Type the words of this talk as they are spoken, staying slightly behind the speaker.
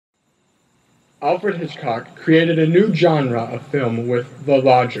Alfred Hitchcock created a new genre of film with The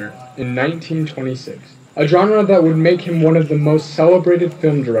Lodger in 1926, a genre that would make him one of the most celebrated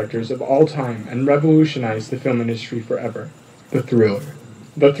film directors of all time and revolutionize the film industry forever, the thriller.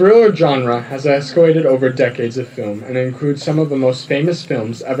 The thriller genre has escalated over decades of film and includes some of the most famous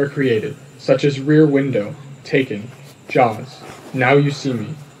films ever created, such as Rear Window, Taken, Jaws, Now You See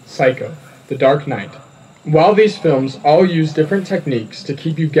Me, Psycho, The Dark Knight. While these films all use different techniques to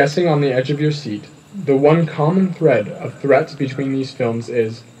keep you guessing on the edge of your seat, the one common thread of threat between these films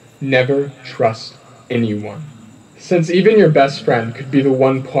is never trust anyone, since even your best friend could be the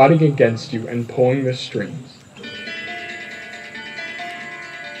one plotting against you and pulling the strings.